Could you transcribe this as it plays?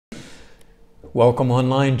Welcome,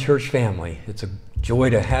 online church family. It's a joy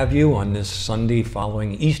to have you on this Sunday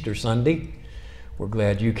following Easter Sunday. We're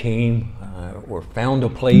glad you came or found a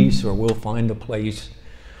place, or will find a place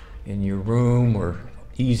in your room or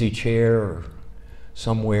easy chair or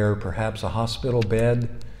somewhere, perhaps a hospital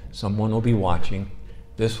bed. Someone will be watching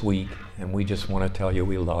this week, and we just want to tell you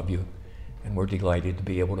we love you, and we're delighted to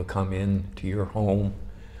be able to come in to your home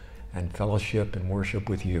and fellowship and worship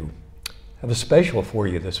with you. I have a special for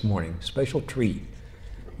you this morning, special treat.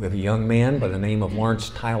 We have a young man by the name of Lawrence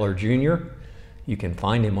Tyler Jr. You can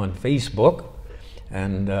find him on Facebook,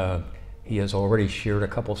 and he has already shared a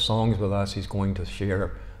couple songs with us. He's going to share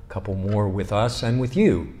a couple more with us and with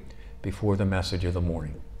you before the message of the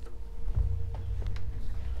morning.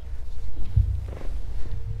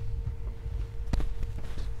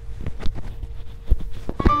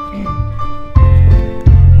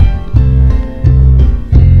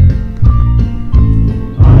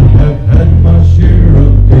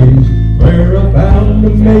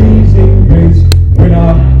 Amazing grace, when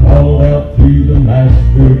I called out to the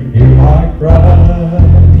Master, hear my cry.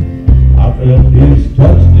 I felt His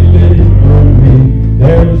touch deliver me.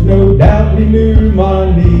 There was no doubt He knew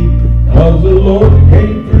my need, 'cause the Lord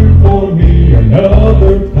came through for me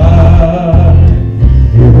another time.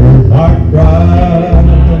 He heard my cry,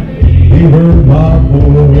 He heard my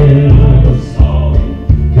voice.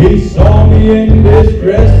 He saw me in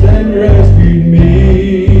distress and rescued me.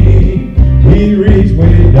 He reached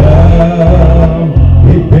way down,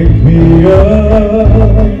 He picked me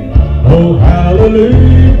up. Oh,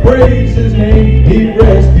 hallelujah, praise His name, He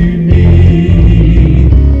rescued me.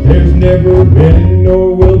 There's never been,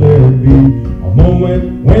 nor will there be, a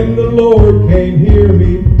moment when the Lord can't hear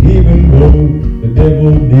me, even though the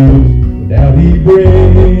devil deals the doubt he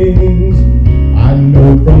brings. I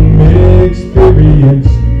know from experience,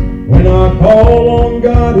 when I call on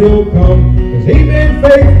God, He'll come, 'cause He's been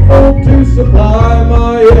faithful to supply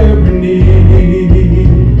my every need.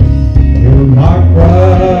 He heard my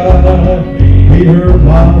cry, He heard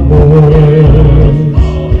my voice.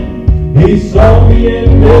 He saw me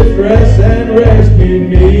in distress and rescued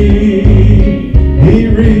me. He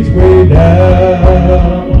reached way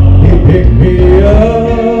down, He picked me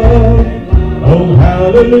up. Oh,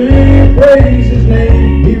 hallelujah, praise His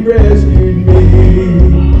name, He rescued me.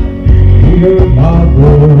 He heard my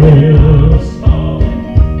voice.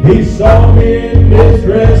 He saw me in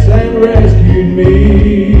distress and rescued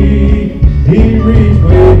me. He reached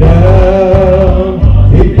way down,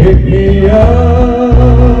 He picked me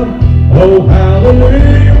up. Oh,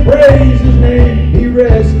 hallelujah, praise His name, He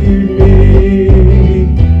rescued me.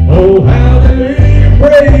 Oh, hallelujah,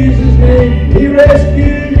 praise His name, He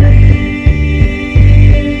rescued me.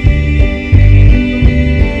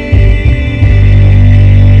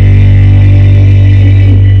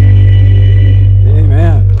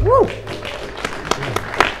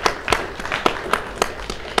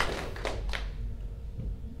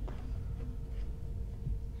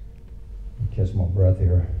 Catch my breath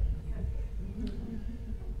here.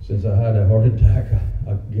 Since I had a heart attack,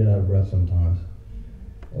 I get out of breath sometimes.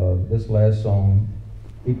 This last song,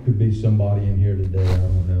 it could be somebody in here today. I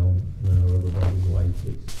don't know. You know, everybody's life.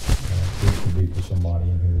 It could be for somebody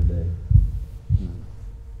in here today.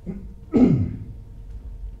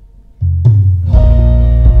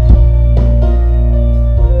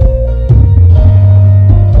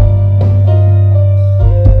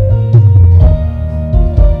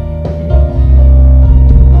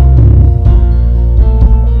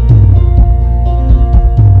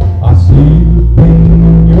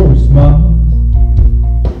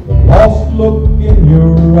 Look in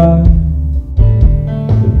your eye,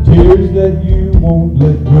 the tears that you won't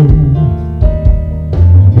let go.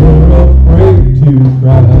 You're afraid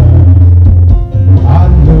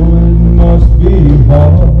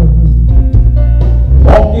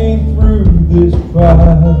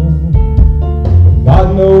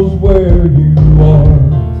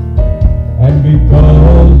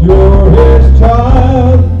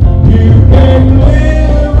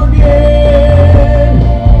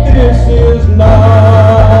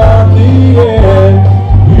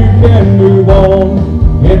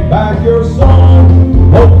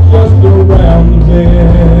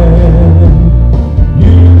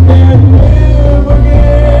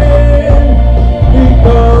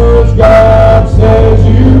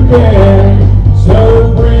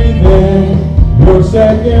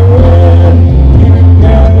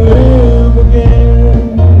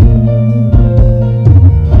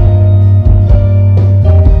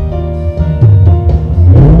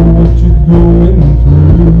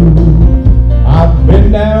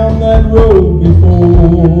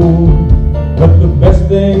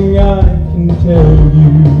tell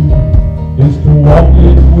you is to walk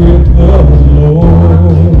it with the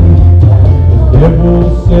Lord. The devil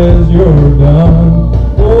says you're done,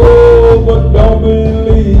 oh, but don't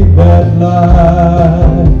believe that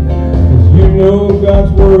lie, 'cause you know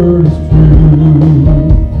God's word is true.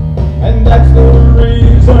 And that's the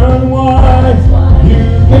reason why you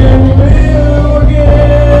can live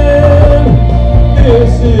again.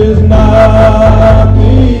 This is not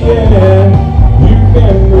the end. You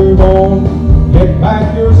can move on, get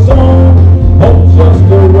back your song, hope just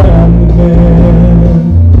around the bend.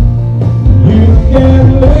 You can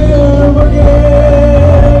live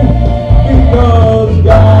again because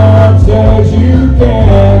God says you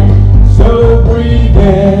can. So breathe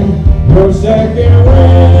in your second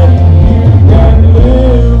wind. You can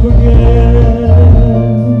live again.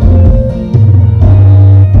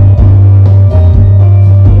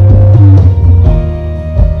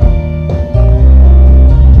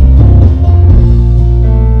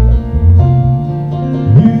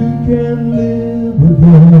 You can live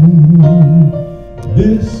again.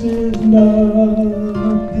 This is not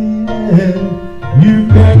the end. You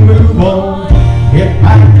can move on, get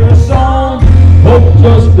back your song, hope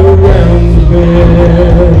just around the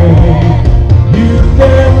bend. You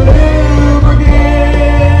can live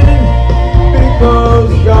again because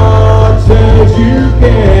God says you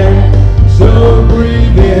can. So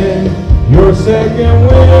breathe in your second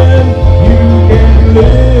wind. You can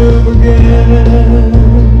live again.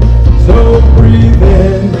 So breathe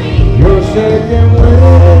in your second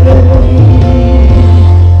wind.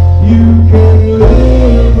 You can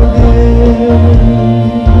live again.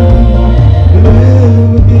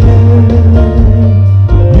 Live again.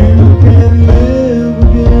 You can live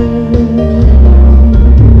again.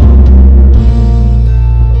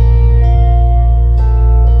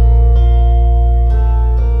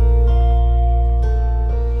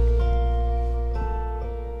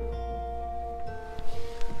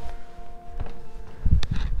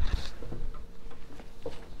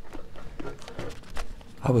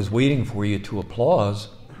 I was waiting for you to applaud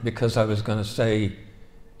because I was going to say,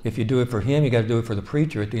 if you do it for him, you got to do it for the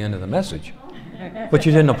preacher at the end of the message. But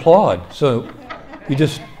you didn't applaud, so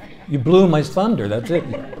you blew my thunder. That's it.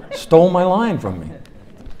 You stole my line from me.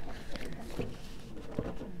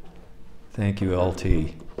 Thank you,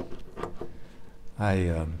 LT.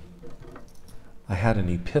 I had an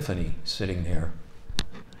epiphany sitting there. I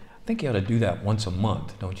think you ought to do that once a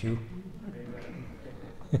month, don't you?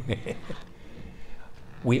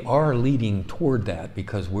 We are leading toward that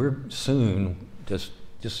because we're soon, just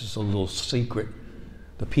as a little secret,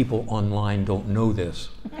 the people online don't know this,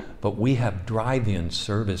 but we have drive-in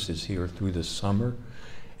services here through the summer,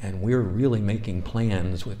 and we're really making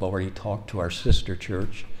plans. We've already talked to our sister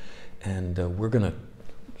church, and we're going to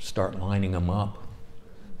start lining them up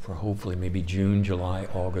for hopefully maybe June, July,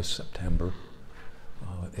 August, September,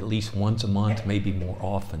 at least once a month, maybe more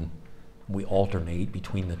often. We alternate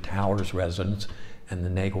between the Towers residents and the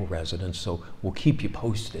Nagel residents, so we'll keep you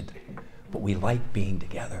posted. But we like being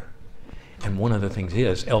together. And one of the things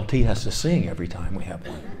is, LT has to sing every time we have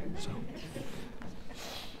one. So.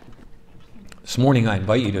 This morning I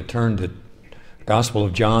invite you to turn to Gospel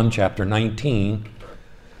of John, chapter 19.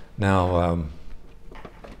 Now,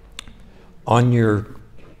 on your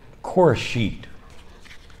chorus sheet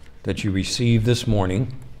that you received this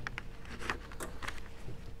morning,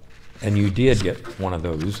 and you did get one of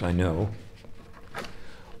those, I know.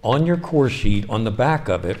 On your course sheet, on the back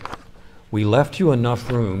of it, we left you enough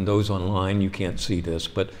room. Those online, you can't see this,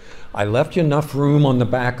 but I left you enough room on the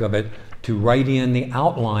back of it to write in the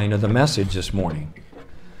outline of the message this morning.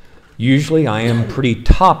 Usually I am pretty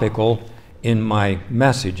topical in my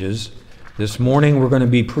messages. This morning we're going to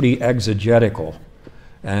be pretty exegetical,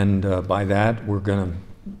 and by that we're going to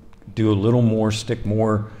do a little more, stick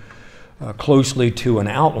more closely to an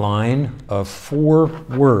outline of 4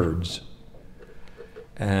 words.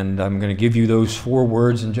 And I'm going to give you those 4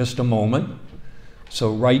 words in just a moment.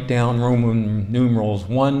 So write down Roman numerals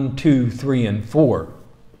 1, 2, 3, and 4.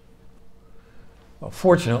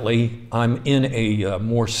 Fortunately, I'm in a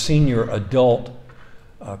more senior adult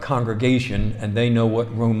congregation, and they know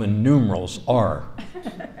what Roman numerals are.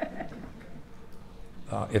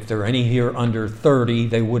 If there are any here under 30,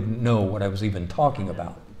 they wouldn't know what I was even talking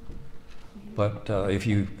about. But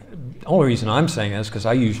the only reason I'm saying that is because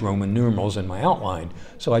I use Roman numerals in my outline,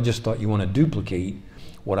 so I just thought you want to duplicate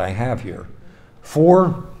what I have here.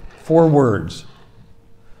 4 words.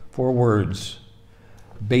 4 words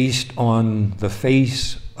based on the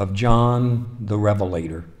face of John the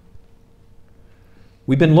Revelator.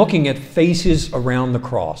 We've been looking at faces around the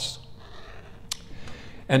cross.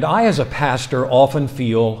 And I, as a pastor, often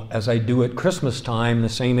feel, as I do at Christmas time, the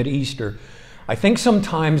same at Easter, I think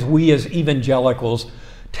sometimes we as evangelicals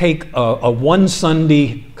take a one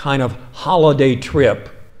Sunday kind of holiday trip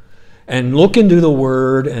and look into the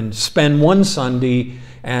Word and spend one Sunday,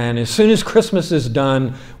 and as soon as Christmas is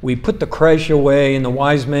done, we put the creche away and the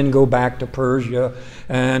wise men go back to Persia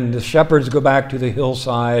and the shepherds go back to the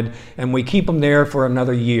hillside, and we keep them there for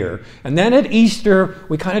another year. And then at Easter,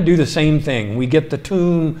 we kind of do the same thing. We get the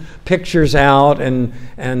tomb pictures out and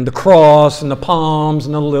the cross and the palms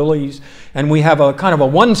and the lilies, and we have a kind of a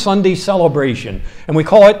one Sunday celebration, and we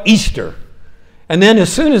call it Easter. And then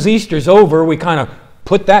as soon as Easter's over, we kind of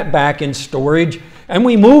put that back in storage and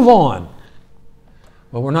we move on.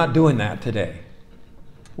 Well, we're not doing that today.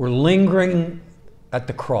 We're lingering at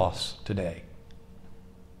the cross today.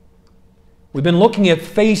 We've been looking at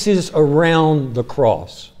faces around the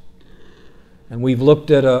cross. And we've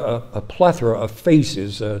looked at a plethora of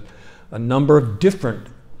faces, a number of different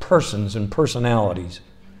persons and personalities.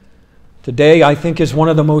 Today, I think, is one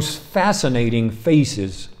of the most fascinating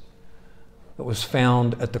faces that was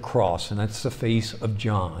found at the cross, and that's the face of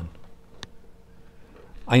John.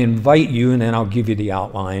 I invite you, and then I'll give you the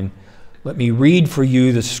outline. Let me read for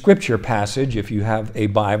you the scripture passage, if you have a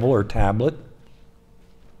Bible or tablet.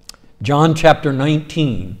 John chapter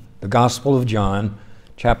 19, the Gospel of John,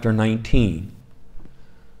 chapter 19,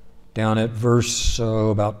 down at verse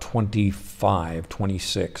about 25,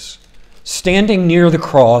 26. Standing near the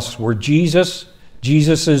cross were Jesus'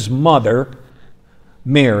 mother,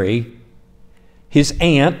 Mary, his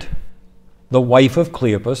aunt, the wife of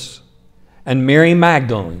Cleopas, and Mary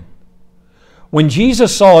Magdalene. When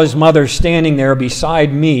Jesus saw his mother standing there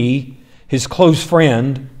beside me, his close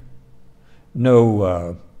friend,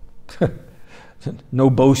 no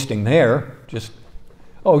boasting there, just,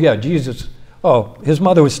 oh yeah, Jesus, oh, his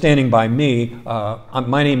mother was standing by me.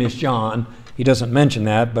 My name is John. He doesn't mention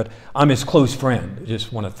that, but I'm his close friend. I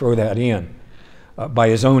just want to throw that in by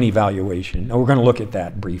his own evaluation. Now, we're going to look at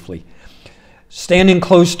that briefly. Standing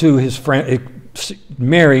close to his friend,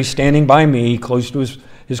 Mary standing by me, close to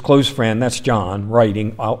his close friend, that's John,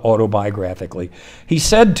 writing autobiographically. He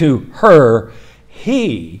said to her,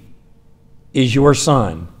 "He is your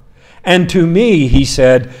son." And to me, he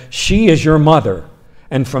said, "She is your mother."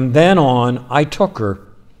 And from then on, I took her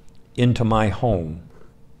into my home.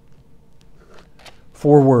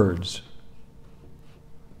 4 words.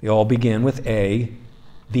 They all begin with A.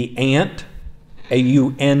 The aunt,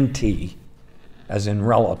 A-U-N-T, as in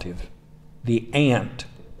relative. The aunt.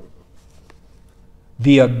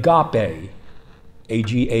 The agape,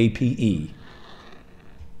 A-G-A-P-E.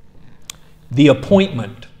 The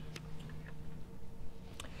appointment.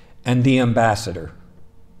 And the ambassador.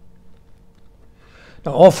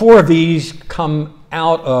 Now, all 4 of these come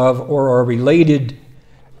out of or are related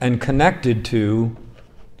and connected to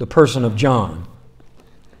the person of John.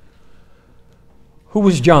 Who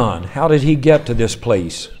was John? How did he get to this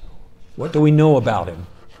place? What do we know about him?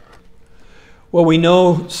 Well, we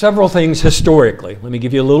know several things historically. Let me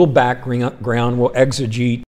give you a little background. We'll exegete